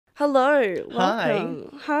Hello, Hi.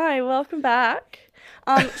 welcome. Hi, welcome back.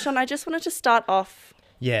 Sean, I just wanted to start off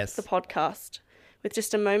Yes. the podcast with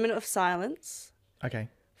just a moment of silence Okay.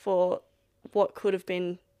 for what could have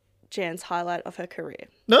been Jan's highlight of her career.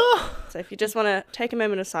 No. So if you just want to take a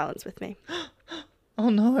moment of silence with me. Oh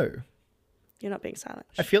no. You're not being silent.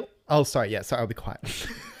 I feel. Oh, sorry. Yeah. Sorry. I'll be quiet.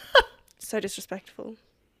 So disrespectful.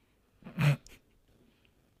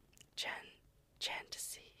 Jan to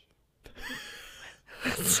see.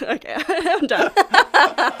 Okay, I'm done.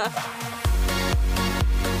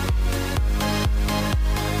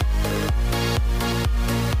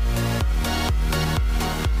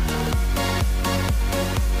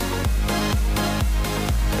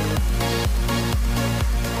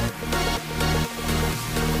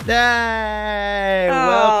 Yay! Aw,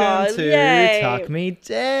 Welcome to yay. Tuck Me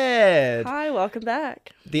Dead, Hi, welcome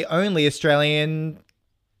back. the only Australian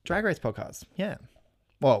drag race podcast. Yeah.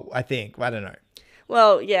 Well, I think. I don't know.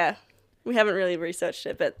 Well, yeah, we haven't really researched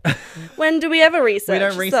it, but when do we ever research? We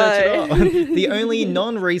don't research at all. The only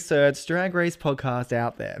non-researched drag race podcast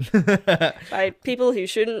out there. By people who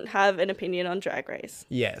shouldn't have an opinion on Drag Race.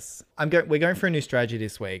 Yes. We're going for a new strategy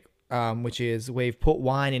this week, which is we've put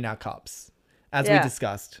wine in our cups, as we Yeah.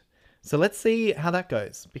 discussed. So let's see how that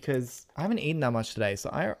goes, because I haven't eaten that much today. So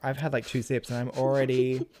I've had like 2 sips and I'm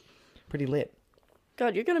already pretty lit.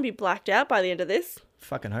 God, you're going to be blacked out by the end of this.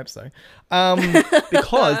 Fucking hope so.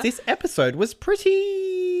 Because this episode was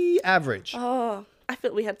pretty average. Oh, I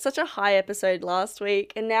feel we had such a high episode last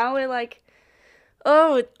week, and now we're like,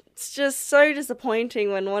 oh, it's just so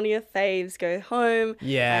disappointing when one of your faves go home.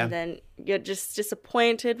 Yeah. And then you're just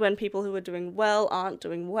disappointed when people who are doing well aren't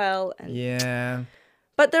doing well. And Yeah.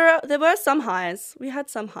 But there were some highs. We had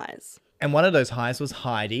some highs. And one of those highs was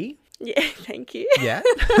Heidi. Yeah, thank you. Yeah.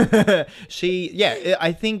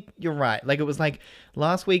 I think you're right. Like, it was like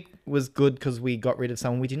last week was good because we got rid of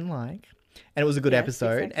someone we didn't like. And it was a good Yes,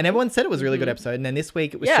 episode. exactly. And everyone said it was a really good episode. And then this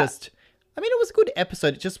week it was Yeah. just, I mean, it was a good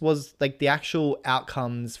episode. It just was like the actual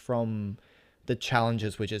outcomes from the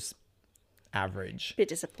challenges were just average. Bit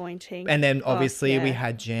disappointing. And then obviously we yeah.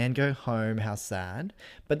 had Jan go home. How sad.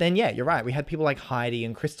 But then, yeah, you're right. We had people like Heidi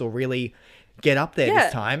and Crystal really get up there Yeah.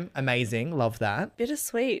 this time. Amazing. Love that.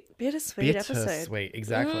 Bittersweet episode. Bittersweet,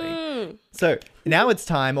 exactly. Mm. So now it's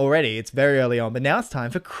time already. It's very early on, but now it's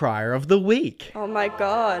time for Crier of the Week. Oh my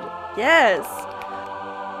god. Yes.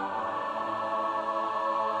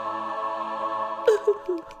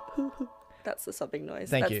 That's the sobbing noise.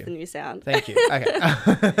 Thank That's you. the new sound. Thank you.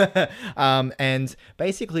 Okay. And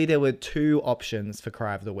basically there were 2 options for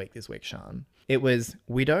Crier of the Week this week, Sean. It was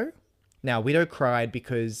Widow. Now, Widow cried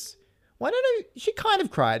because, well, I don't know, she kind of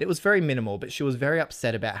cried. It was very minimal, but she was very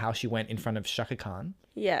upset about how she went in front of Shaka Khan,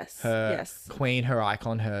 Yes. her Yes. queen, her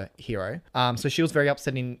icon, her hero. So she was very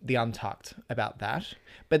upset in the Untucked about that.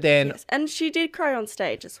 But then Yes. And she did cry on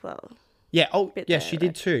stage as well. yeah, oh, bit yeah, there, she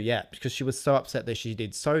did too, yeah, because she was so upset that she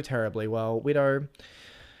did so terribly. Well, Widow,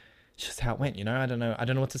 it's just how it went, you know? I don't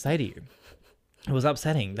know what to say to you. It was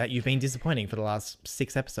upsetting that you've been disappointing for the last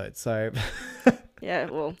 6 episodes, so... Yeah,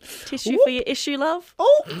 well, tissue for your issue, love.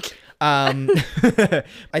 Oh!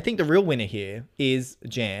 I think the real winner here is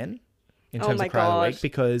Jan, in Oh terms my of Cry of the God. Week,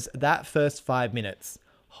 because that first 5 minutes,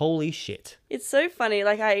 holy shit. It's so funny.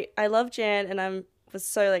 Like, I love Jan and I was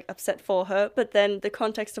so, like, upset for her. But then the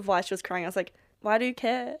context of why she was crying, I was like, why do you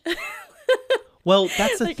care? Well,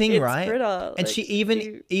 that's the Like, thing, it's right? Britta. And Like, she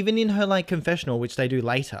even in her like confessional, which they do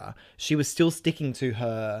later, she was still sticking to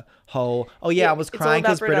her whole. Oh yeah, I was it's all crying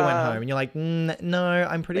because about Britta went Britta. home, and you're like, no,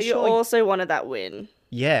 I'm pretty But you sure. also wanted that win.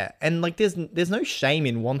 Yeah, and like there's no shame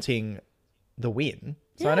in wanting the win.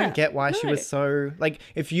 So I Yeah, don't get why she no. was so like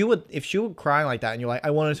if she were crying like that and you're like, I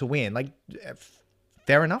wanted to win, like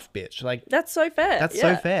fair enough, bitch. Like That's so fair. that's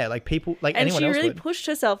yeah. so fair. Like people like And anyone she else really would. pushed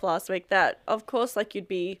herself last week that, of course, like, you'd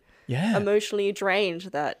be Yeah. emotionally drained,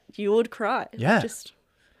 that you would cry. Yeah. Just,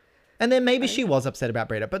 And then maybe she was upset about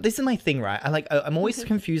Britta, but this is my thing, right? I'm Mm-hmm. always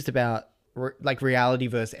confused about like reality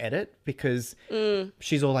versus edit, because Mm.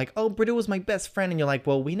 she's all like, "Oh, Britta was my best friend," and you're like,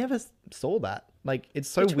 "Well, we never saw that." Like, it's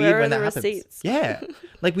so Which, weird where are when the that happens. receipts? Yeah,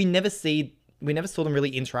 like we never saw them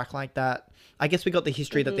really interact like that. I guess we got the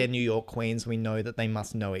history that they're New York queens. We know that they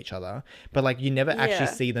must know each other, but like you never actually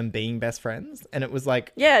Yeah. see them being best friends. And it was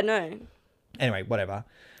like, yeah, no. anyway, whatever.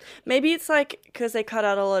 Maybe it's like because they cut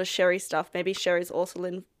out a lot of Sherry stuff. Maybe Sherry's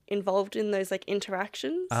also involved in those like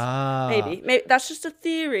interactions. Ah, Maybe that's just a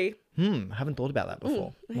theory. I haven't thought about that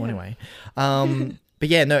before. Well, anyway. But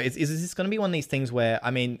yeah, no, is this going to be one of these things where, I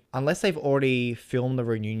mean, unless they've already filmed the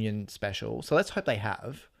reunion special, so let's hope they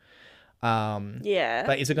have. Yeah.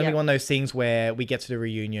 But is it going to be one of those things where we get to the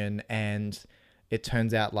reunion and it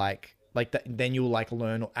turns out like like that, then you'll like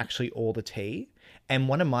learn actually all the tea. And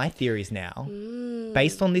one of my theories now,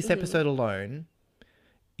 based on this episode alone,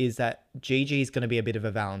 is that Gigi is going to be a bit of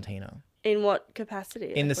a Valentina. In what capacity?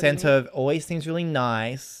 In the What do you sense mean? of always seems really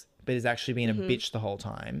nice, but is actually being a bitch the whole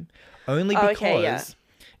time. Only because okay, yeah.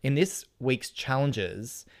 in this week's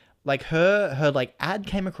challenges, like her like ad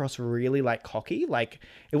came across really like cocky. Like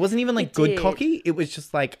it wasn't even like It good did. cocky. It was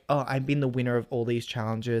just like, oh, I've been the winner of all these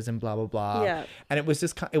challenges and blah blah blah. Yeah. And it was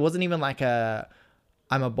just it wasn't even like a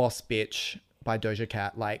I'm a boss bitch by Doja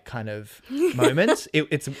Cat like kind of moment.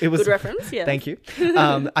 It was Good reference, yeah. Thank you.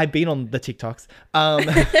 I've been on the TikToks.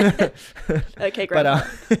 Okay, great.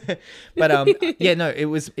 Yeah, no,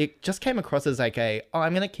 it just came across as like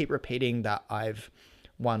I'm gonna keep repeating that I've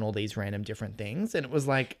won all these random different things, and it was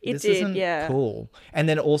like this isn't cool. And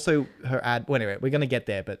then also her ad. Well, anyway, we're gonna get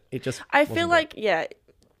there, but it just I feel like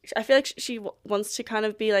she wants to kind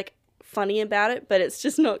of be like funny about it, but it's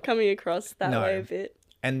just not coming across that way a bit.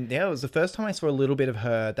 And yeah, it was the first time I saw a little bit of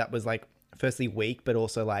her that was like, firstly weak, but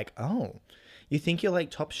also like, oh, you think you're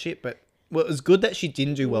like top shit, but well, it was good that she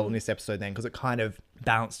didn't do well in this episode then, because it kind of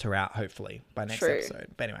balanced her out hopefully by next episode.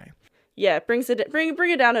 But anyway. Yeah, bring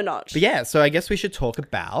it down a notch. But yeah, so I guess we should talk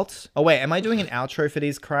about... Oh wait, am I doing an outro for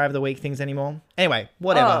these Cry of the Week things anymore? Anyway,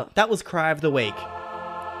 whatever. That was Cry of the Week.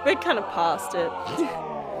 We're kind of past it.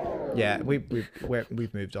 Yeah,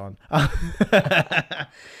 we've moved on.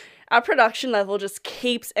 Our production level just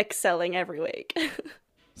keeps excelling every week.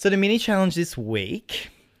 So the mini challenge this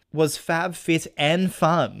week was fab, fit, and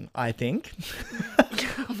fun, I think.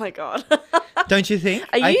 Oh my god. Don't you think?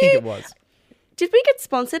 Are I you- think it was. Did we get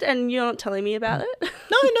sponsored and you're not telling me about it?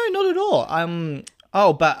 No, not at all.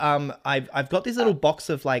 I've got this little box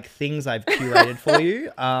of like things I've curated for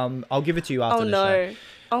you. I'll give it to you after Oh the no. show.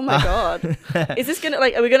 Oh my god. Is this gonna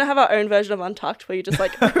are we gonna have our own version of Untucked where you're just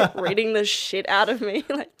like reading the shit out of me?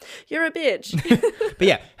 Like, you're a bitch. But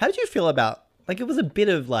yeah, how did you feel about like it was a bit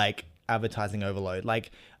of like advertising overload.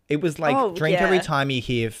 Like it was like drink every time you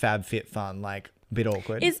hear fab, fit, fun, like a bit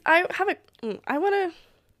awkward. I wanna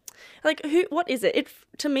like what is it?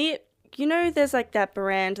 To me, you know, there's like that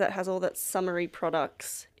brand that has all that summery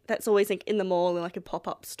products that's always like in the mall in like a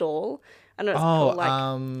pop-up stall. I know it's called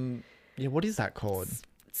like yeah, what is that called?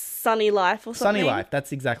 Sunny Life or something. Sunny Life,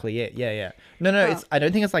 that's exactly it. Yeah. No, I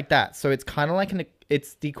don't think it's like that. So it's kind of like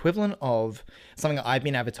it's the equivalent of something that I've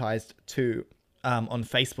been advertised to on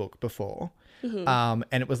Facebook before. And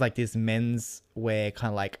it was like this men's wear kind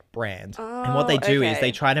of like brand. And what they do is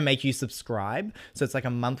they try to make you subscribe. So it's like a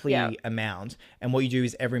monthly amount. And what you do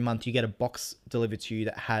is every month you get a box delivered to you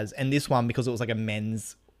that has, and this one, because it was like a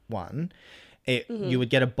men's one, you would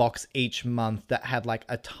get a box each month that had like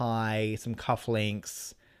a tie, some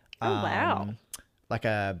cufflinks. Oh, wow. Like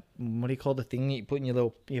what do you call the thing you put in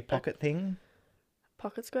your pocket thing?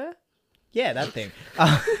 Pocket square? Yeah, that thing.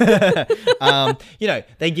 You know,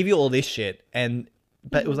 they give you all this shit,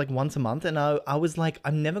 but it was like once a month, and I was like,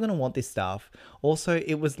 I'm never gonna want this stuff. Also,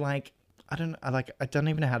 it was like I don't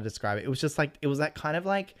even know how to describe it. It was just like it was that kind of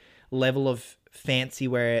like level of fancy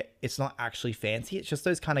where it's not actually fancy. It's just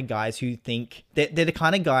those kind of guys who think they're the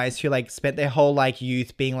kind of guys who like spent their whole like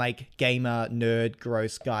youth being like gamer, nerd,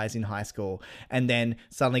 gross guys in high school, and then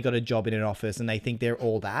suddenly got a job in an office and they think they're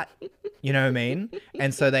all that. You know what I mean?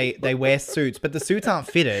 And so they wear suits, but the suits aren't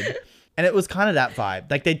fitted. And it was kind of that vibe.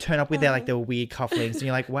 Like they'd turn up with their weird cufflinks, and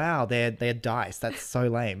you're like, wow, they're dice. That's so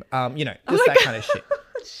lame. You know, just that kind of shit.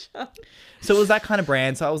 So it was that kind of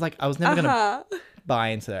brand. So I was like, I was never gonna buy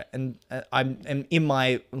into it. And I'm in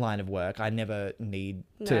my line of work, I never need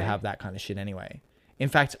to have that kind of shit anyway. In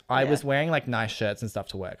fact, I was wearing like nice shirts and stuff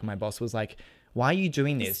to work. And my boss was like, why are you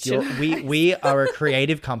doing this? We are a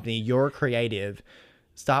creative company. You're a creative.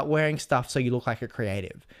 Start wearing stuff so you look like a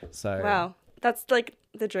creative. So Wow. That's like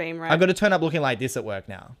the dream, right? I've got to turn up looking like this at work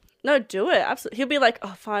now. No, do it. Absolutely. He'll be like,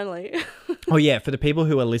 oh, finally. Oh yeah, for the people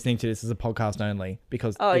who are listening to this as a podcast only,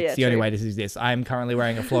 because it's the only way this exists. I'm currently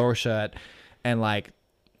wearing a floral shirt and like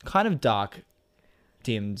kind of dark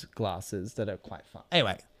dimmed glasses that are quite fun.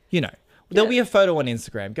 Anyway, you know, there'll be a photo on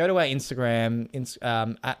Instagram. Go to our Instagram,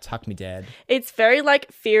 at Tuck Me Dead. It's very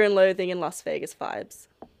like Fear and Loathing in Las Vegas vibes.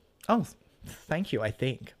 Oh, thank you. I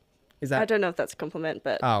think is that. I don't know if that's a compliment,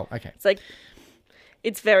 but Oh, okay. it's like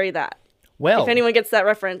it's very that. Well, If anyone gets that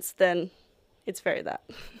reference, then it's very that.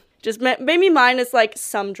 Just maybe minus like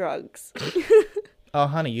some drugs. oh,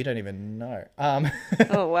 honey, you don't even know.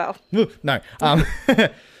 Oh wow. No.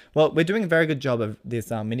 Well, we're doing a very good job of this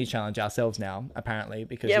mini challenge ourselves now, apparently,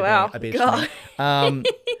 because you're wow. being a bitch. to me.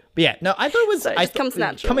 But yeah, no, I thought it was. So it just comes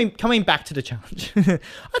natural. Coming back to the challenge, I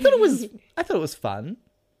thought it was fun.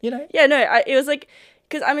 You know. Yeah, no, it was like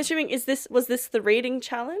Because I'm assuming was this the reading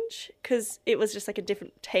challenge? Because it was just like a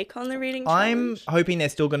different take on the reading I'm challenge. hoping they're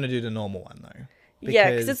still going to do the normal one though.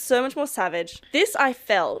 Yeah, because it's so much more savage. This I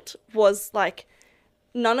felt was like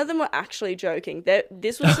none of them were actually joking.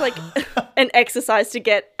 This was like an exercise to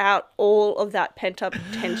get out all of that pent up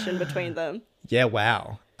tension between them. Yeah,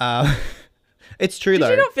 wow. It's true Did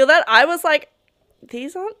though. you not feel that? I was like,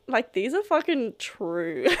 these are fucking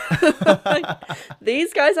true. Like,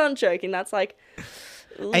 these guys aren't joking. That's like,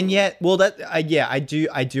 ooh. And yet, well, that yeah, I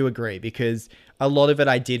do agree, because a lot of it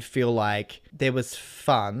I did feel like there was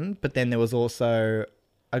fun, but then there was also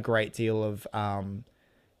a great deal of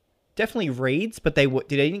definitely reads, but they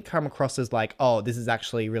didn't come across as like, oh, this is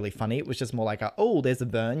actually really funny. It was just more like, oh, there's a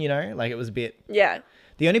burn, you know, like it was a bit. Yeah.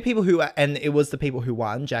 The only people who, and it was the people who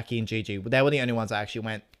won, Jackie and Gigi, they were the only ones that actually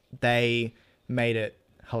went. They made it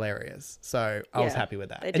hilarious, so I was happy with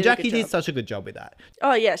that. And Jackie did such a good job with that.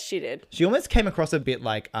 Oh yes, she did. She almost came across a bit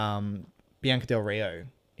like Bianca Del Rio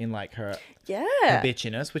in like her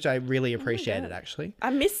bitchiness, which I really appreciated actually.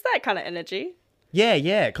 I miss that kind of energy.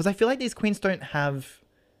 Yeah, because I feel like these queens don't have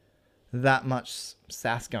that much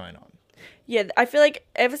sass going on. Yeah, I feel like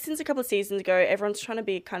ever since a couple of seasons ago, everyone's trying to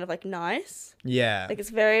be kind of like nice. Yeah. Like it's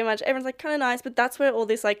very much, everyone's like kind of nice, but that's where all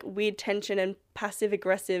this like weird tension and passive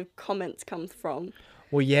aggressive comments comes from.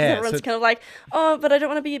 Well, yeah. Everyone's kind of like, oh, but I don't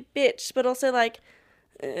want to be a bitch, but also like,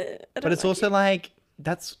 but it's also like,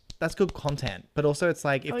 that's good content. But also it's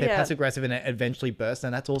like, if they're passive aggressive and it eventually bursts,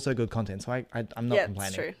 then that's also good content. So I'm not complaining.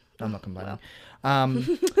 It's true. I'm not complaining.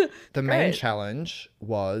 The main challenge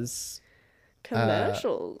was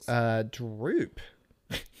commercials. Droop.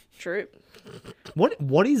 Droop.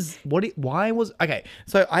 Why was okay?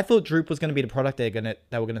 So I thought Droop was going to be the product they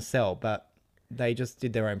were gonna sell, but they just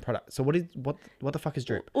did their own product. So what the fuck is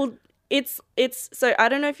Droop? Well, it's so I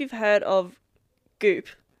don't know if you've heard of Goop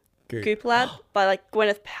Lab by like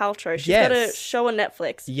Gwyneth Paltrow. She's got a show on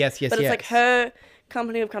Netflix. Yes. But it's like her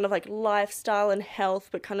company of kind of like lifestyle and health,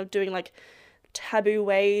 but kind of doing like taboo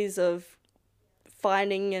ways of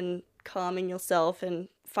finding and calming yourself and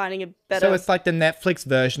finding a better. So it's like the Netflix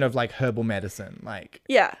version of like herbal medicine, like.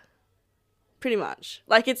 Yeah, pretty much.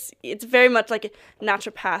 Like it's very much like a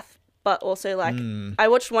naturopath, but also like I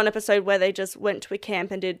watched one episode where they just went to a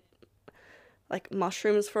camp and did like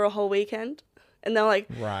mushrooms for a whole weekend, and they're like,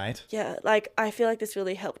 right, yeah, like I feel like this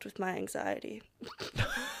really helped with my anxiety.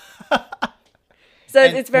 So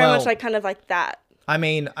it's very much like kind of like that. I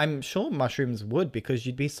mean, I'm sure mushrooms would, because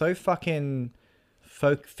you'd be so fucking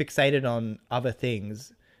fixated on other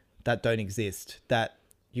things that don't exist that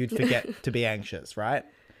you'd forget to be anxious, right?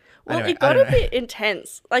 Well, anyway, it got a bit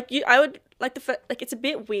intense. Like I would like like it's a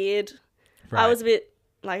bit weird. Right. I was a bit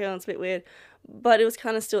like, oh, it's a bit weird, but it was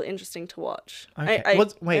kind of still interesting to watch. Okay. I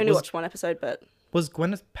only watched one episode, but was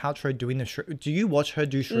Gwyneth Paltrow doing the do you watch her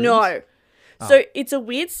do shrooms? No. Oh. So it's a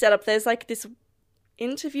weird setup. There's like this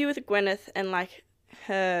interview with Gwyneth and like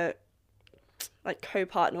her like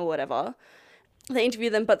co-partner or whatever. They interview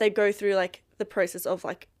them, but they go through like the process of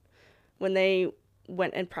like when they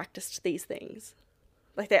went and practiced these things.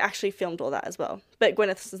 Like they actually filmed all that as well. But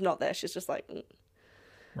Gwyneth is not there. She's just like,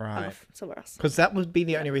 right, I'm off somewhere else. Because that would be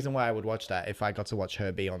the only reason why I would watch that, if I got to watch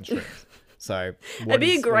her be on shrooms. So it'd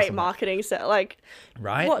be a great marketing set. Like,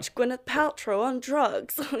 right? Watch Gwyneth Paltrow on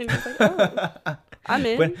drugs. And it's like, oh, I'm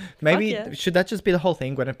in. Maybe should that just be the whole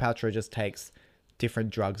thing? Gwyneth Paltrow just takes different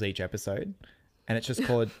drugs each episode, and it's just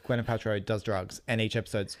called Gwyneth Paltrow does drugs, and each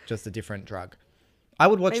episode's just a different drug. I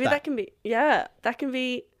would watch that. Maybe that can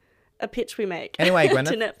be a pitch we make. Anyway, Gwyneth,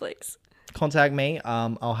 to Netflix. Contact me.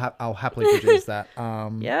 I'll happily produce that.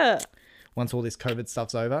 Yeah. Once all this COVID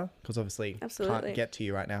stuff's over, because obviously Absolutely. can't get to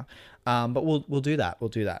you right now. But we'll do that. We'll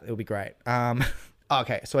do that. It'll be great.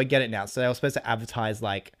 Okay, so I get it now. So they were supposed to advertise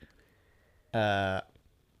like a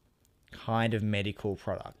kind of medical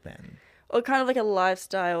product then. Or kind of like a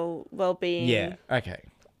lifestyle well-being. Yeah. Okay.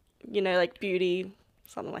 You know, like beauty,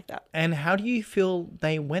 something like that. And how do you feel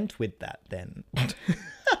they went with that then?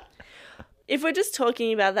 If we're just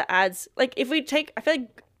talking about the ads, like if we take, I feel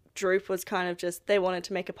like Droop was kind of just, they wanted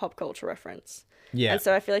to make a pop culture reference. Yeah. And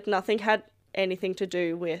so I feel like nothing had anything to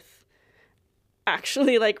do with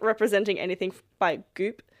actually like representing anything by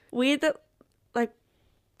Goop. Weird that like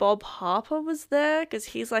Bob Harper was there because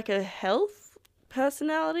he's like a health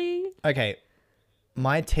personality. Okay.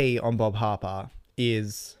 My tea on Bob Harper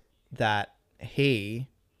is that he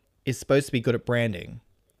is supposed to be good at branding.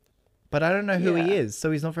 But I don't know who he is,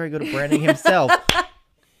 so he's not very good at branding himself.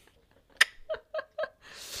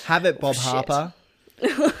 Have it, Bob Harper.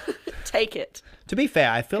 Take it. To be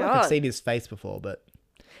fair, I feel like I've seen his face before, but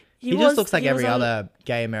he just looks like every other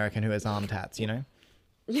gay American who has arm tats, you know?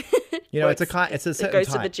 You know, it's a certain goes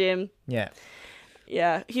type. to the gym. Yeah.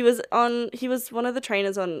 Yeah, he was one of the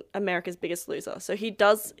trainers on America's Biggest Loser. So I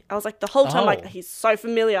was like the whole time, like, Oh. he's so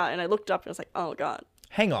familiar. And I looked up and I was like, oh God.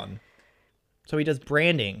 Hang on. So he does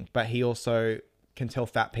branding, but he also can tell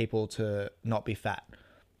fat people to not be fat.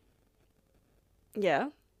 Yeah.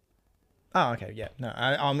 Oh, okay, yeah. No,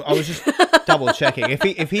 I was just double checking.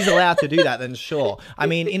 If he's allowed to do that, then sure. I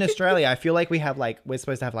mean, in Australia, I feel like we're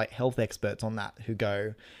supposed to have like health experts on that who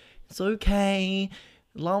go, it's okay,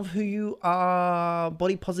 love who you are,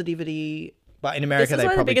 body positivity. But in America, This is they why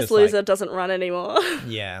the probably Biggest just Loser like, doesn't run anymore.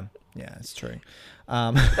 yeah, it's true.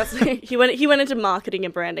 That's he went into marketing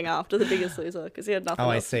and branding after the Biggest Loser because he had nothing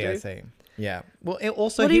Oh, else to do. I see. Yeah. Well, it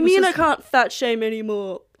also What do he you was mean just- I can't fat shame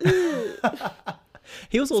anymore?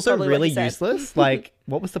 He was also probably what really he said. useless. Like,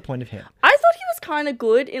 what was the point of him? I thought he was kind of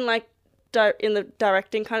good in like in the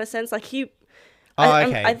directing kind of sense. Like Okay.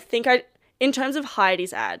 I think in terms of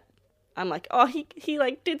Heidi's ad, I'm like, oh, he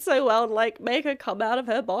like did so well to like make her come out of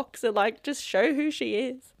her box and like just show who she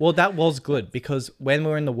is. Well, that was good because when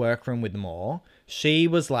we were in the workroom with Moore, she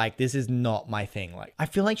was like, this is not my thing. Like, I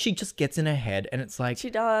feel like she just gets in her head and it's like, She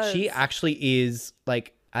does. She actually is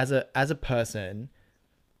like, as a person,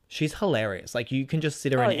 she's hilarious. Like, you can just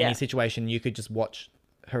sit her in yeah. any situation. You could just watch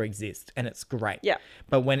her exist and it's great. Yeah.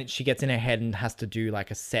 But when she gets in her head and has to do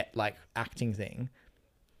like a set, like acting thing,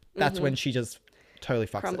 that's when she just totally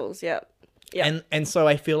fucks it. Crumbles, yeah. Yeah. And so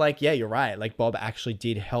I feel like, yeah, you're right. Like Bob actually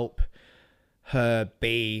did help her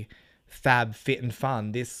be fab, fit and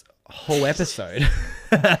fun this whole episode.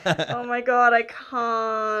 Oh my God, I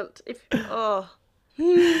can't.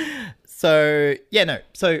 So, yeah, no.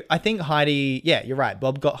 So I think Heidi, yeah, you're right.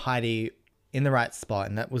 Bob got Heidi in the right spot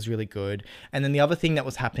and that was really good. And then the other thing that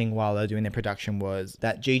was happening while they were doing their production was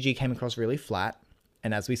that Gigi came across really flat.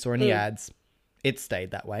 And as we saw in the ads, it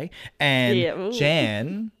stayed that way. And Yeah.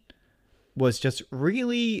 Jan was just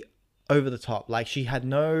really over the top. Like she had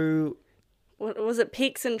no What was it?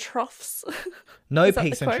 Peaks and troughs? no Is that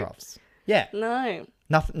peaks the and quote? troughs. Yeah, No.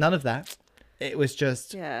 none of that. It was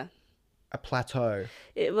just Yeah. a plateau.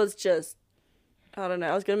 It was just, I don't know.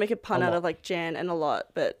 I was going to make a pun A out lot. of like Jan and a lot,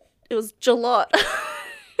 but it was Jalot.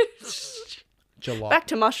 Jalop. Back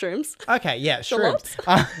to mushrooms. Okay, yeah, shrooms.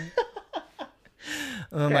 Jalops?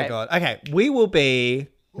 Oh my Great. God. Okay, we will be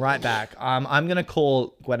right back. I'm gonna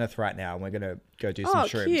call Gwyneth right now, and we're gonna go do some Oh,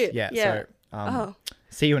 shrooms. cute. Yeah. Yeah. So,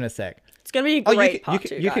 see you in a sec. It's going to be a Oh, great part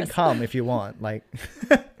two, you guys. can come if you want. Like,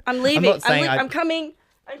 I'm leaving. not saying I'm coming.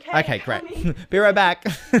 Okay. okay, great. coming. Be right back.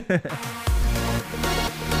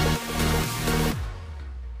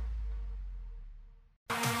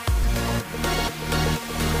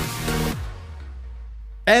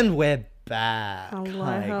 And we're back. Hello,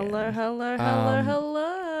 Hi hello, again. hello, hello,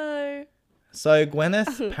 hello. So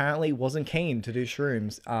Gwyneth apparently wasn't keen to do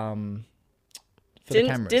shrooms for the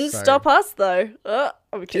cameras. Didn't so- stop us though.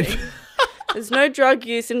 I'm kidding. There's no drug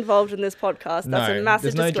use involved in this podcast. That's No, a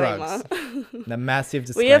massive there's no disclaimer. drugs. The massive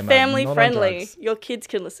disclaimer. We are family not on friendly. drugs. Your kids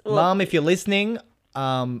can listen. Well, Mum, if you're listening,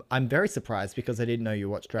 I'm very surprised because I didn't know you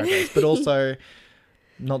watched Drag Race, but also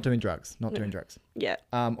not doing drugs. Not doing drugs. yeah.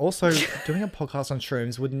 Also, doing a podcast on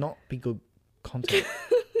shrooms would not be good content.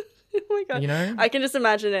 Oh my God. You know? I can just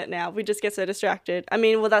imagine it now. We just get so distracted. I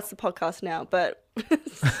mean, well, that's the podcast now, but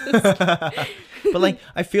But like,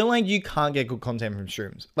 I feel like you can't get good content from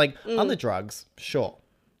shrooms. Like, other drugs, sure.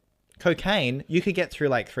 Cocaine, you could get through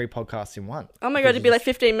like 3 podcasts in one. oh my Because God, it'd you be like just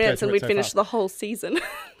 15 go minutes through and it we'd so finish fast. the whole season.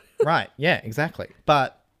 Right, yeah, exactly.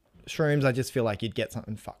 But shrooms, I just feel like you'd get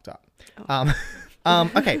something fucked up.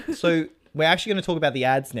 Okay, so we're actually going to talk about the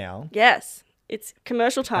ads now. Yes. It's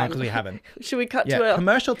commercial time. Because we haven't. Should we cut Yeah, to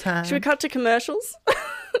commercial time. Should we cut to commercials?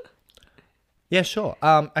 Yeah, sure.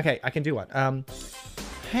 Okay, I can do one.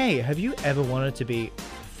 Hey, have you ever wanted to be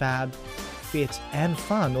fab, fit, and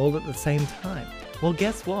fun all at the same time? Well,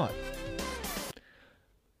 guess what?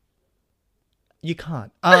 You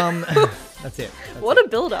can't. That's it. That's What a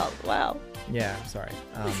build up. Wow. Yeah, I'm sorry.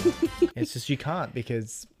 It's just you can't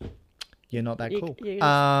because you're not that You- cool. you-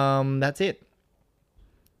 That's it.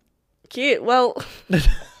 Cute. Well,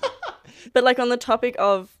 but like on the topic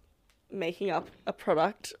of making up a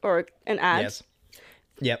product or an ad, Yes.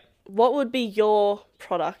 Yep. what would be your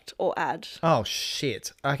product or ad? Oh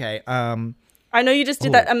shit. Okay. I know you just did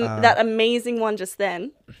Ooh, that amazing one just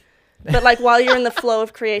then. But like while you're in the flow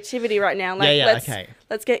of creativity right now, like Yeah, okay.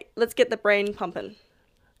 let's get the brain pumping.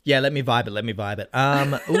 Yeah, let me vibe it.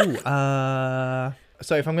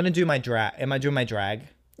 So if I'm gonna do my drag, am I doing my drag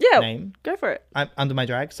Yeah, name? go for it. I'm under my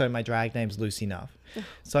drag, so my drag name's Lucy Nuff.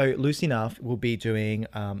 So Lucy Nuff will be doing,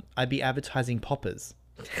 I'd be advertising poppers,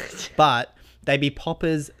 but they'd be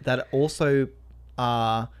poppers that also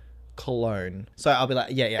cologne. So I'll be like,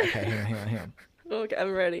 yeah, okay, hang on. Okay,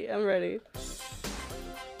 I'm ready. I'm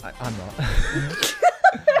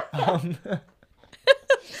not.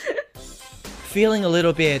 Feeling a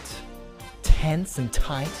little bit tense and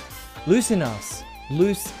tight? Loose enough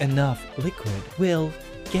liquid will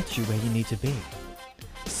get you where you need to be.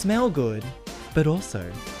 Smell good, but also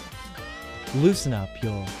loosen up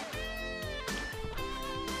your...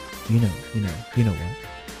 You know what?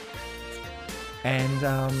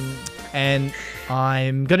 And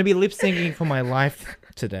I'm gonna be lip syncing for my life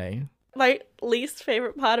today. My least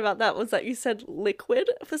favorite part about that was that you said liquid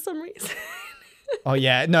for some reason. Oh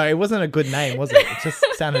yeah, no, it wasn't a good name, was it? It just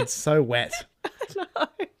sounded so wet. No.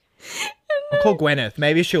 I'll call Gwyneth.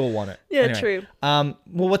 Maybe she'll want it. Yeah, Anyway, true. Well,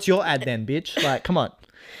 what's your ad then, bitch? Like, come on.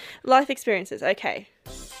 Life experiences. Okay.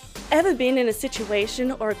 Ever been in a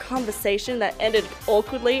situation or a conversation that ended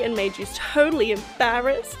awkwardly and made you totally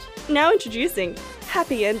embarrassed? Now introducing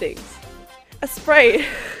happy endings. A spray.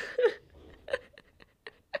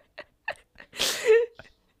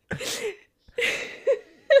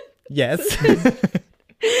 Yes.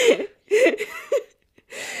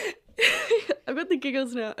 I've got the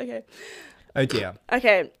giggles now. Okay. Oh dear.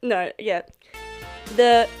 Okay, no, yeah.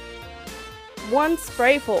 The one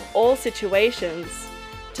spray for all situations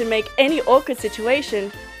to make any awkward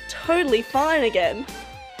situation totally fine again.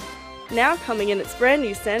 Now coming in its brand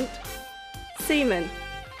new scent, semen.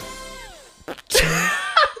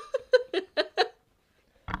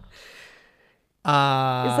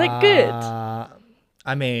 Is that good?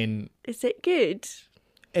 I mean, Is it good?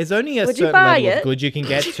 there's only a Would you certain buy level it? of good you can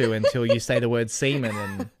get to until you say the word semen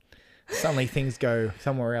and suddenly things go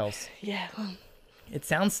somewhere else. Yeah, well, It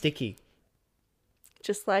sounds sticky.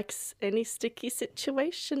 just like any sticky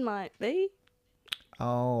situation might be.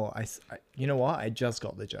 Oh, you know what? I just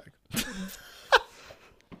got the joke.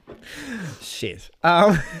 Shit.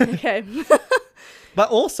 Okay. But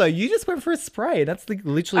also, you just went for a spray. That's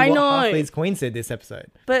literally I what know. Half Leaves Queen said this episode.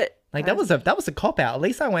 But Like that was a cop out. At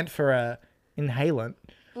least I went for a inhalant.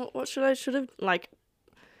 what should I have like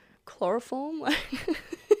chloroform?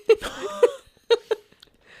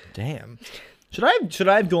 Damn. Should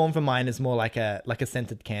I have gone for mine as more like a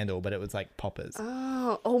scented candle, but it was like poppers.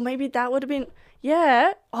 Oh, maybe that would have been,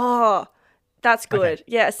 yeah. Oh, that's good. Okay.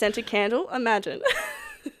 Yeah, a scented candle. Imagine.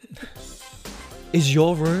 Is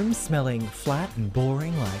your room smelling flat and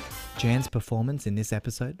boring like Jan's performance in this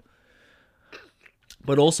episode?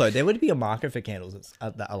 But also, there would be a market for candles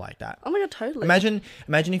that are like that. Oh my god, totally. Imagine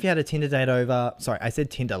if you had a Tinder date over. Sorry, I said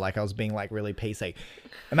Tinder like I was being like really PC.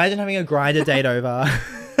 Imagine having a Grindr date over,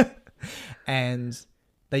 and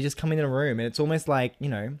they just come in a room, and it's almost like you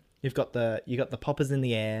got the poppers in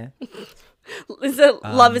the air. Is it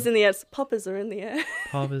love is in the air? Poppers are in the air.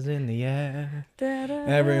 Poppers in the air. Da-da.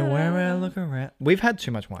 Everywhere I look around. We've had too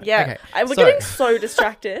much wine. Yeah, Okay. we're getting so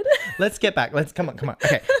distracted. Let's get back. Come on.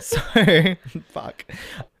 Okay. So, fuck.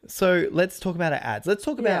 So let's talk about our ads. Let's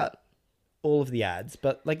talk about all of the ads,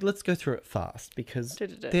 but like let's go through it fast because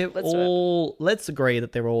they're Let's do let's agree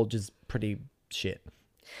that they're all just pretty shit.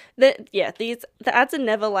 The ads are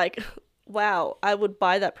never like, wow, I would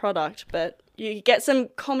buy that product, but you get some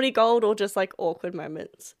comedy gold or just like awkward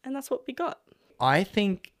moments, and that's what we got. I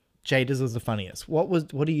think Jada's was the funniest.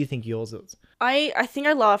 What do you think yours was? I think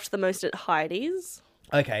I laughed the most at Heidi's,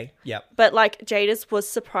 Okay. Yep. but like Jada's was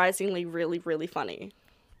surprisingly really, really funny.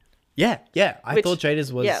 Yeah. I thought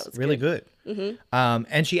Jada's was it was really good. Mm-hmm.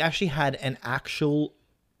 And she actually had an actual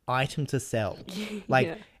item to sell. Like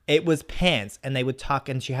Yeah. it was pants and they would tuck,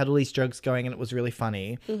 and she had all these jokes going and it was really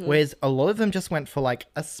funny. Mm-hmm. Whereas a lot of them just went for like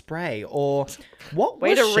a spray or what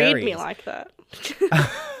Way was to read me Sherry's? like that.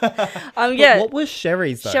 But Yeah. what was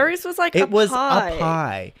Sherry's though? Sherry's was like it a was pie. a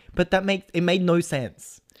pie, but it made no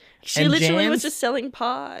sense. She And literally was Jan's- just selling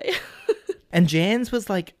pie. And Jan's was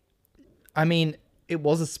like, I mean, it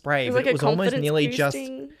was a spray, It was but like it was a almost confidence nearly just.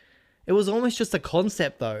 boosting. It was almost just a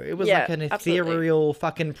concept, though. It was Yeah, like an absolutely. ethereal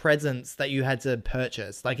fucking presence that you had to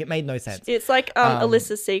purchase. Like, it made no sense. It's like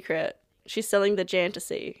Alyssa's secret. She's selling the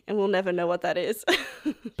Jantasy, and we'll never know what that is.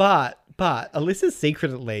 But Alyssa's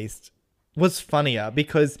secret, at least, was funnier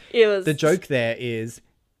because It was the joke there is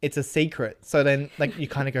it's a secret. So then, like, you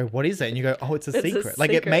kind of go, what is it? And you go, oh, it's a secret. Like,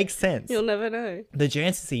 it secret. makes sense. You'll never know. The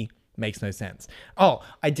Jantasy makes no sense. Oh,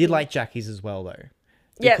 I did like Jackie's as well, though.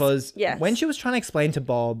 Yes, Because yes. when she was trying to explain to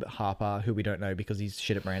Bob Harper, who we don't know because he's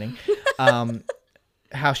shit at branding,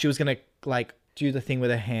 how she was going to, like, do the thing with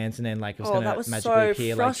her hands and then, like, it was going that to was magically so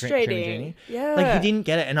appear, like, Trini frustrating. Genie. Yeah. Like, he didn't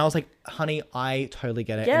get it. And I was like, honey, I totally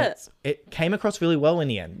get it. Yeah. And it came across really well in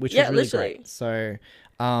the end, which Yeah, was really literally. great. So,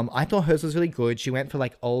 I thought hers was really good. She went for,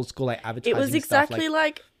 like, old school, like, advertising It was stuff, exactly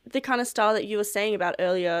like the kind of style that you were saying about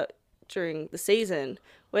earlier during the season,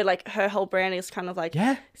 where like her whole brand is kind of like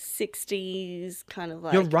Yeah. 60s kind of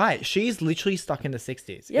like. You're right. She's literally stuck in the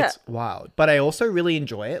 60s. Yeah. It's wild. But I also really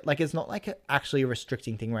enjoy it. Like, it's not like actually a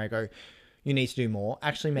restricting thing where I go, you need to do more.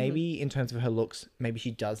 Actually, maybe in terms of her looks, maybe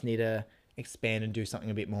she does need to expand and do something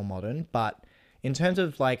a bit more modern. But in terms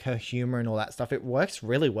of like her humor and all that stuff, it works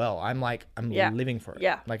really well. I'm Yeah. living for it.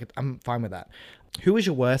 Yeah. Like, I'm fine with that. Who was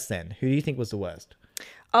your worst then? Who do you think was the worst?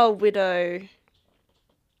 Oh, Widow.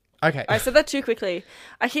 Okay. I said that too quickly.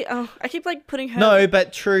 I keep like putting her. No,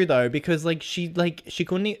 but true though, because she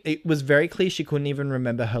couldn't. It was very clear she couldn't even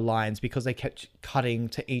remember her lines because they kept cutting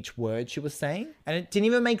to each word she was saying, and it didn't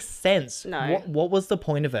even make sense. No. What was the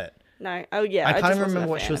point of it? No. Oh yeah. I can't just even wasn't a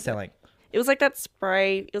remember what fan she was of it. selling. It was like that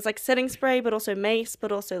spray. It was like setting spray, but also mace,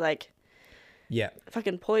 but also like Yeah.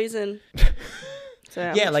 fucking poison. So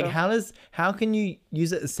I'm Yeah, not like sure. how can you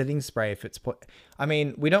use it as setting spray if it's I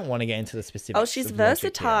mean, we don't want to get into the specifics. Oh, she's of Magic here,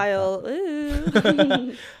 versatile. Ooh.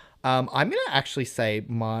 but, I'm gonna actually say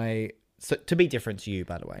to be different to you,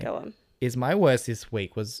 by the way, Go on. is my worst this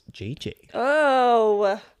week was Gigi.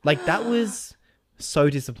 Oh, Like that was so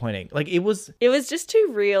disappointing. Like it was. it was just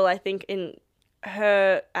too real. I think in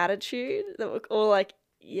her attitude that were all like,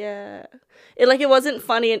 yeah, it wasn't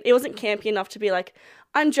funny and it wasn't campy enough to be like,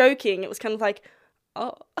 I'm joking. It was kind of like,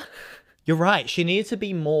 oh, You're right. She needed to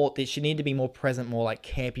be more. She needed to be more present, more like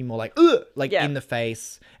campy, more like ugh, like Yeah. in the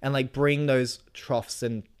face, and like bring those troughs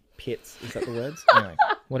and pits. Is that the words? Anyway,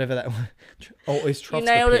 whatever that. Oh, is troughs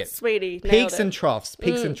you nailed the it, pit? sweetie. Peaks Nailed and it. troughs.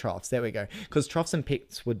 Peaks and troughs. There we go. Because troughs and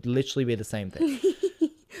pits would literally be the same thing.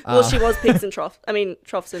 Well, she was pigs and troughs. I mean,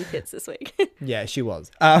 troughs and pits this week. Yeah, she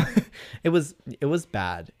was. It was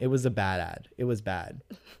bad. It was a bad ad. It was bad.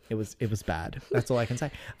 It was bad. That's all I can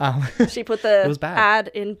say. She put the It was bad. ad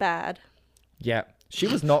in bad. Yeah, she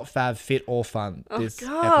was not fab, fit, or fun this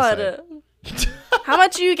God. episode. How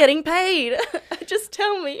much are you getting paid? Just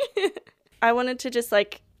tell me. I wanted to just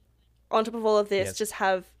like, on top of all of this, Yes. just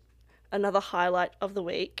have another highlight of the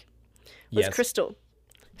week was Yes. Crystal.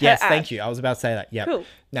 Yes, ad. thank you. I was about to say that. Yeah. Cool.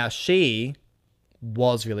 Now she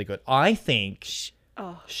was really good. I think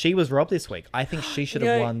Oh, she was robbed this week. I think she should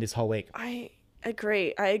have Yeah. won this whole week. I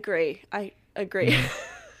agree. I agree. I agree.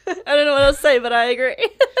 Mm-hmm. I don't know what else to say, but I agree.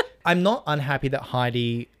 I'm not unhappy that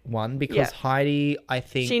Heidi won because Yeah. Heidi, I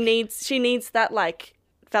think, she needs that like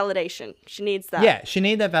validation. She needs that. yeah, she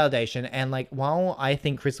needed that validation. And like, while I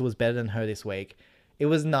think Crystal was better than her this week, it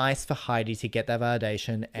was nice for Heidi to get that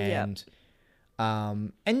validation and.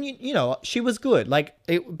 And you know, she was good. Like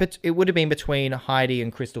but it would have been between Heidi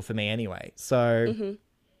and Crystal for me anyway. So Mm-hmm.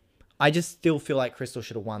 I just still feel like Crystal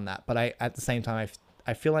should have won that. But at the same time,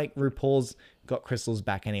 I feel like RuPaul's got Crystal's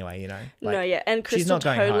back anyway. You know, like, No, yeah, and she's Crystal not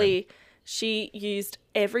going totally. She used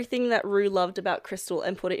everything that Rue loved about Crystal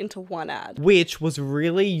and put it into one ad. which was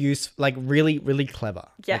really useful, like really, really clever.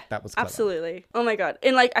 Yeah, Like, that was clever. absolutely. Oh my god,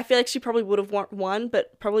 and like I feel like she probably would have won,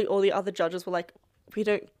 but probably all the other judges were like, "We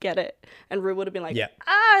don't get it," and Rue would have been like, Yeah.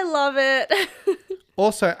 "I love it."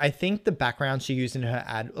 Also, I think the background she used in her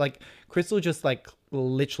ad, like Crystal just like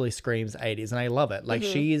literally screams 80s and I love it. Like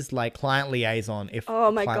she is like client liaison if Mm-hmm. Oh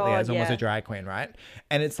my client God, liaison was yeah. a drag queen, right?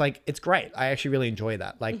 And it's like, it's great. I actually really enjoy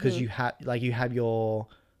that. Like, because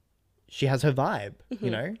she has her vibe, Mm-hmm.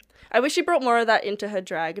 you know? I wish she brought more of that into her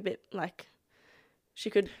drag a bit. Like, she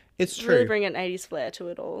could It's true. really bring an 80s flair to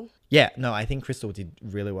it all. Yeah, no, I think Crystal did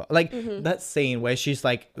really well. Like Mm-hmm. that scene where she's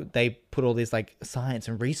like, they put all this like science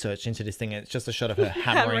and research into this thing, and it's just a shot of her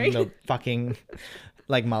hammering the fucking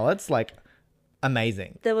like mullets. Like,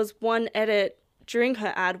 amazing. There was one edit during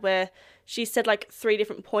her ad where she said like 3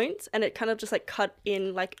 different points, and it kind of just like cut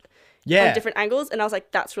in like Yeah, on different angles, and I was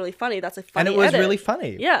like, "That's really funny. That's a and funny." it was edit. really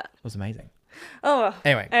funny. Yeah. It was amazing. Oh.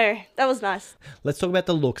 Anyway. that was nice. Let's talk about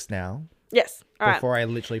the looks now. Yes. All right. Before I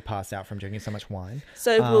literally pass out from drinking so much wine.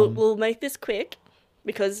 So we'll make this quick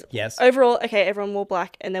because Yes. overall, okay, everyone wore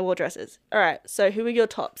black and they wore dresses. All right. So who are your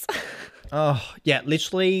tops? Oh, yeah,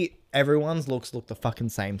 literally everyone's looks look the fucking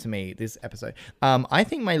same to me this episode. I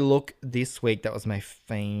think my look this week that was my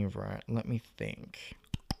favorite. Let me think.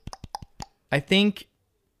 I think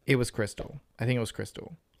it was Crystal.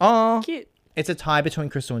 Oh, Cute. it's a tie between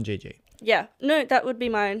Crystal and Gigi. Yeah. No, that would be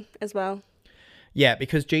mine as well. Yeah,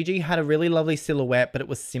 because Gigi had a really lovely silhouette, but it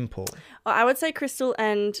was simple. I would say Crystal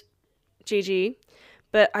and Gigi,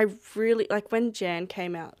 but I really like when Jan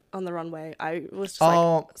came out on the runway. I was just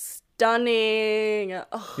like stunning.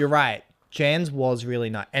 Oh, You're right. Jan's was really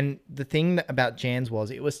nice. And the thing about Jan's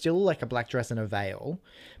was it was still like a black dress and a veil,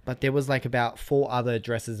 but there was like about 4 other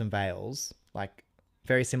dresses and veils, like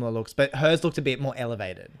very similar looks, but hers looked a bit more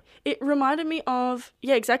elevated. it reminded me of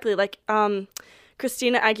exactly like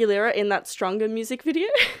Christina Aguilera in that Stronger music video.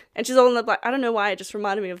 And she's all in the black. I don't know why, it just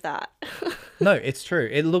reminded me of that. No, it's true.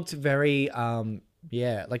 It looked very,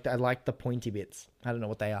 yeah, like I like the pointy bits. I don't know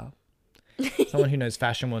what they are. Someone who knows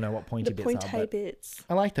fashion will know what pointy bits are. Pointy bits.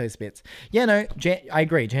 I like those bits. Yeah, no, I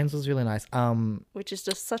agree. Jan's was really nice. Which is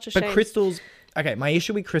just such a shame. But Crystal's, okay, my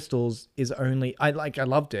issue with Crystal's is only, I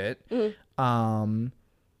loved it.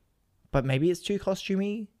 But maybe it's too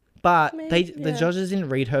costumey. But the judges didn't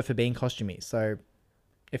read her for being costumey. So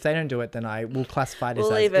if they don't do it, then I will classify this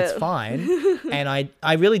as it's fine. And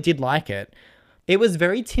I really did like it. It was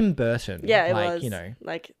very Tim Burton. Yeah, it was. You know,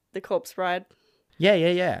 like The Corpse Bride.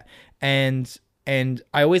 Yeah. And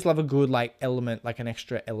I always love a good like element, like an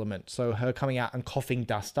extra element. So her coming out and coughing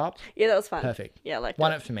dust up. Yeah, that was fun. Perfect. Yeah, like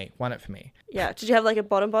Won it for me. Yeah. Did you have like a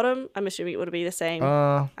bottom? I'm assuming it would be the same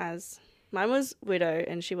as mine was Widow,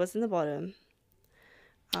 and she was in the bottom.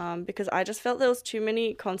 Because I just felt there was too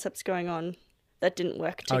many concepts going on that didn't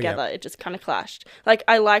work together. It just kind of clashed. Like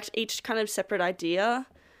I liked each kind of separate idea.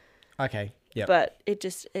 Okay. Yeah. But it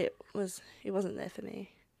wasn't there for me.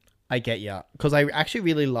 I get ya. Because I actually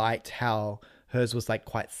really liked how hers was like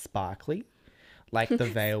quite sparkly. Like the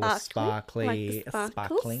veil was sparkly, like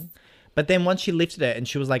sparkling. But then once she lifted it and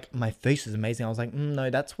she was like, my face is amazing. I was like, no,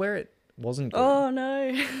 that's where it wasn't good. Oh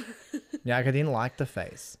no. Yeah, like I didn't like the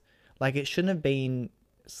face. Like it shouldn't have been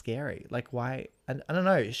scary. Like why? I don't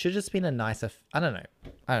know. It should have just been a nicer. I don't know.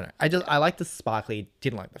 I like the sparkly.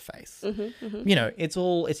 Didn't like the face. You know,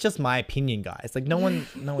 it's just my opinion, guys. Like no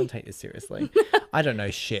one take this seriously. I don't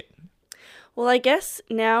know shit. Well, I guess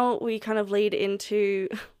now we kind of lead into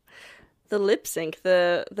the lip sync,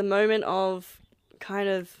 the moment of kind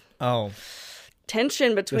of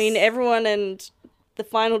tension between everyone and the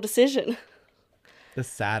final decision. The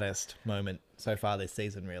saddest moment so far this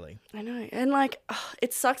season, really. I know. And like,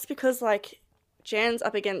 it sucks because like Jan's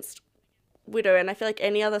up against Widow, and I feel like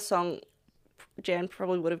any other song, Jan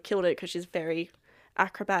probably would have killed it because she's very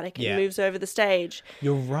acrobatic and moves over the stage.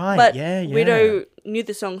 You're right. But yeah. Widow knew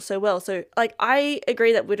the song so well. So like, I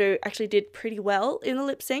agree that Widow actually did pretty well in the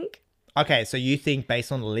lip sync. Okay, so you think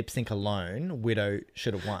based on the lip sync alone, Widow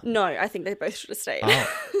should have won? No, I think they both should have stayed.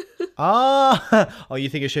 Oh, you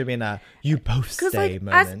think it should have been a you both stay like,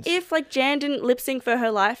 moment? As if like Jan didn't lip sync for her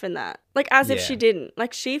life in that. Like as if she didn't.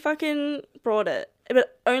 Like she fucking brought it.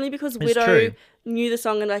 But only because Widow knew the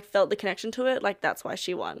song and like felt the connection to it, like that's why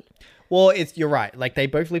she won. Well, you're right. Like they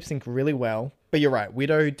both lip sync really well. But you're right.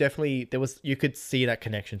 Widow definitely you could see that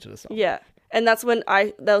connection to the song. Yeah. And that's when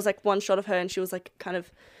there was like one shot of her and she was like kind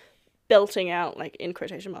of belting out like in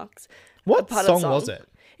quotation marks. What song was it?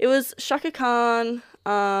 It was Shaka Khan,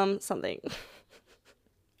 something.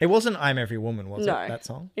 It wasn't I'm Every Woman, was it, that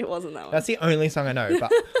song? It wasn't that one. That's the only song I know.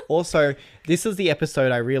 But also, this is the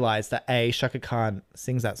episode I realized that A, Shaka Khan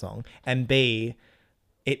sings that song, and B,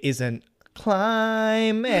 it isn't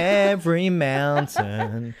Climb Every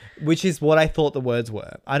Mountain, which is what I thought the words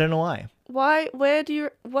were. I don't know why. Why?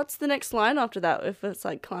 What's the next line after that if it's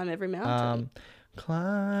like Climb Every Mountain?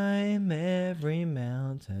 Climb every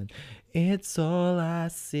mountain, it's all I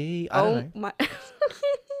see. I don't know.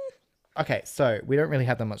 Okay, so we don't really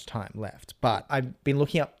have that much time left, but I've been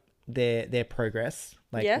looking up their progress,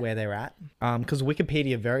 like where they're at. Because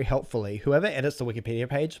Wikipedia very helpfully, whoever edits the Wikipedia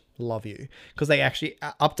page, love you, because they actually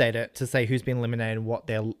update it to say who's been eliminated and what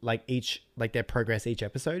their their progress each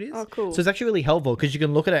episode is. Oh, cool. So it's actually really helpful because you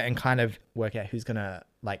can look at it and kind of work out who's gonna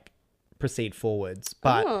like proceed forwards.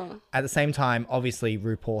 But at the same time, obviously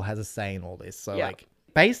RuPaul has a say in all this. So like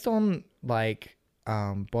based on like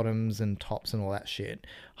bottoms and tops and all that shit,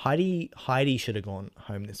 Heidi should have gone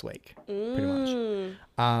home this week pretty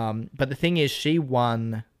much. But the thing is, she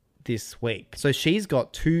won this week, so she's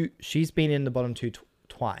been in the bottom two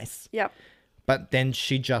twice. Yep. But then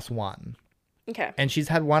she just won. Okay. And she's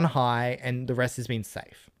had one high and the rest has been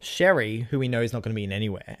safe. Sherry, who we know is not going to be in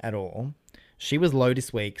anywhere at all, she was low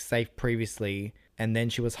this week, safe previously, and then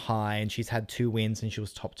she was high, and she's had 2 wins, and she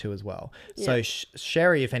was top 2 as well. Yeah. So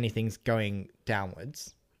Sherry, if anything's going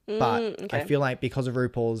downwards, but I feel like because of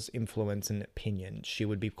RuPaul's influence and opinion, she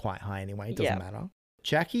would be quite high anyway. It doesn't matter.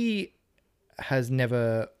 Jackie has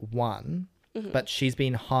never won, but she's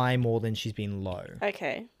been high more than she's been low.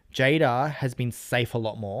 Okay. Jada has been safe a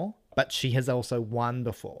lot more, but she has also won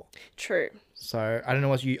before. True. So I don't know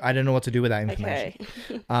what to do with that information.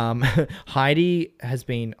 Okay. Heidi has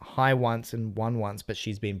been high once and won once, but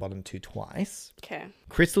she's been bottom 2 twice. Okay.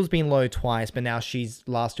 Crystal's been low twice, but now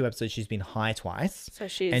last 2 episodes she's been high twice. So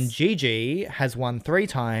she's... And Gigi has won 3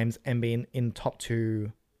 times and been in top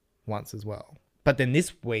 2 once as well. But then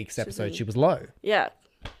this week's episode she was low. Yeah.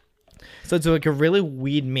 So it's like a really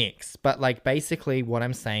weird mix. But like basically what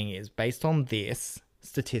I'm saying is based on this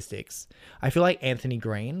statistics, I feel like Anthony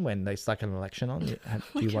Green when they stuck an election on. Do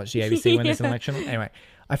you watch the ABC when there's an election on? Anyway,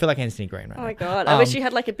 I feel like Anthony Green right Oh now. my god! I wish you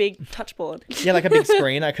had like a big touch board. Yeah, like a big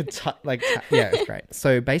screen. I could yeah, it's great.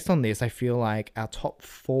 So based on this, I feel like our top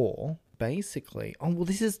 4 basically. Oh well,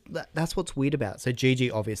 that's what's weird about it. So Gigi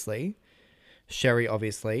obviously, Sherry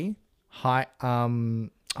obviously,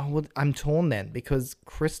 Oh well, I'm torn then because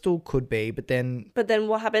Crystal could be, but then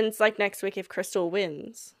what happens like next week if Crystal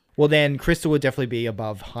wins? well then Crystal would definitely be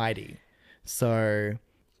above Heidi. So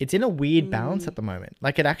it's in a weird balance at the moment.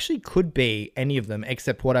 Like it actually could be any of them,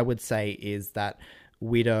 except what I would say is that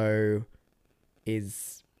Widow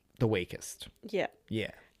is the weakest. Yeah.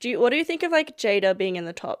 Yeah. What do you think of like Jada being in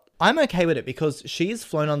the top? I'm okay with it because she's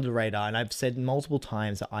flown under the radar, and I've said multiple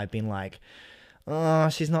times that I've been like, oh,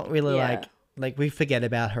 she's not really like we forget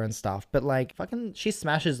about her and stuff, but like fucking she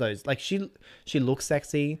smashes those. Like she looks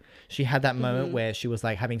sexy. She had that moment where she was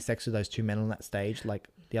like having sex with those 2 men on that stage, like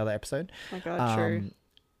the other episode. Oh my god, true.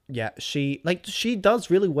 Yeah, she does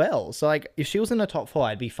really well. So like if she was in the top 4,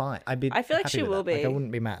 I'd be fine. I feel like she will be. Like, I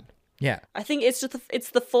wouldn't be mad. Yeah. I think it's just it's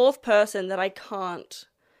the 4th person that I can't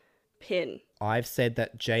pin. I've said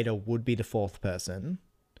that Jada would be the 4th person.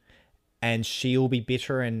 And she'll be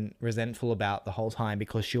bitter and resentful about the whole time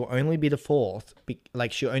because she'll only be the 4th.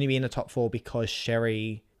 Like, she'll only be in the top 4 because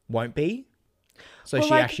Sherry won't be. So well,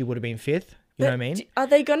 she actually would have been 5th. You know what I mean? Are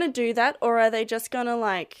they going to do that or are they just going to,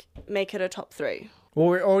 like, make it a top 3? Well,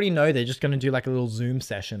 we already know they're just going to do, like, a little Zoom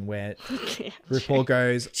session where RuPaul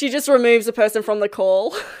goes... She just removes a person from the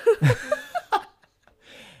call.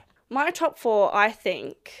 My top 4, I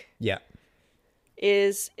think... Yeah.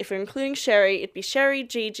 Is, if we're including Sherry, it'd be Sherry,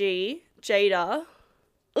 Gigi... Jada.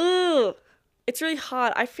 Ugh. It's really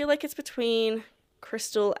hard. I feel like it's between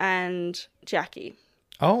Crystal and Jackie.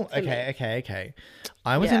 Oh, okay.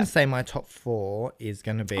 I was going to say my top 4 is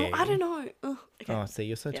going to be... Oh, I don't know. Okay. Oh, see,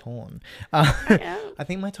 you're so torn. I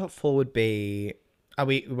think my top 4 would be...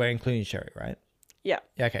 We're including Sherry, right? Yeah.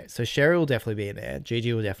 Okay, so Sherry will definitely be in there.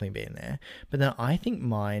 Gigi will definitely be in there. But then I think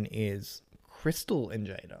mine is Crystal and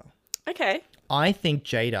Jada. Okay. I think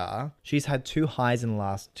Jada, she's had 2 highs in the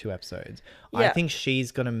last 2 episodes. Yeah. I think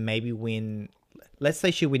she's going to maybe win. Let's say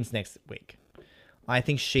she wins next week. I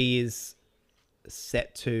think she is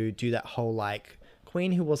set to do that whole like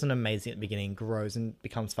queen who wasn't amazing at the beginning grows and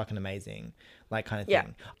becomes fucking amazing, like kind of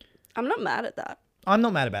thing. Yeah. I'm not mad at that. I'm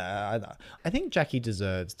not mad about it either. I think Jackie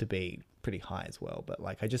deserves to be pretty high as well, but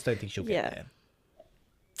like I just don't think she'll get there.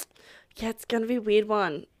 Yeah, it's going to be a weird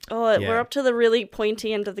one. Oh, we're up to the really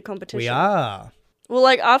pointy end of the competition. We are. Well,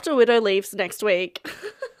 like, after Widow leaves next week,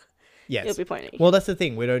 yes, it'll be pointy. Well, that's the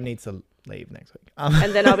thing. Widow needs to leave next week.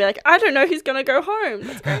 And then I'll be like, I don't know who's going to go home.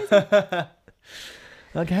 That's crazy.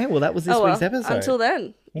 Okay, well, that was this week's episode. Until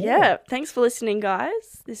then. Yeah. Thanks for listening,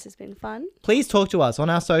 guys. This has been fun. Please talk to us on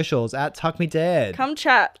our socials at Tuck Me Dead. Come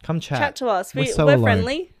chat. Chat to us. We're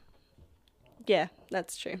friendly. Yeah,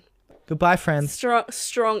 that's true. Goodbye, friends.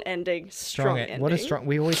 Strong ending. Strong ending. What a strong...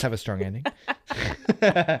 We always have a strong ending.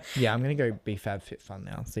 Yeah, I'm going to go be Fab Fit Fun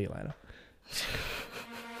now. See you later.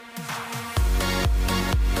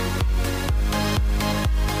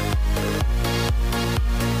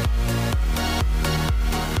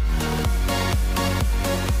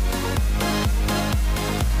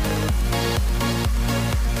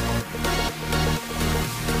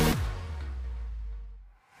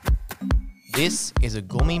 This is a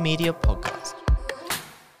Gourmet Media podcast.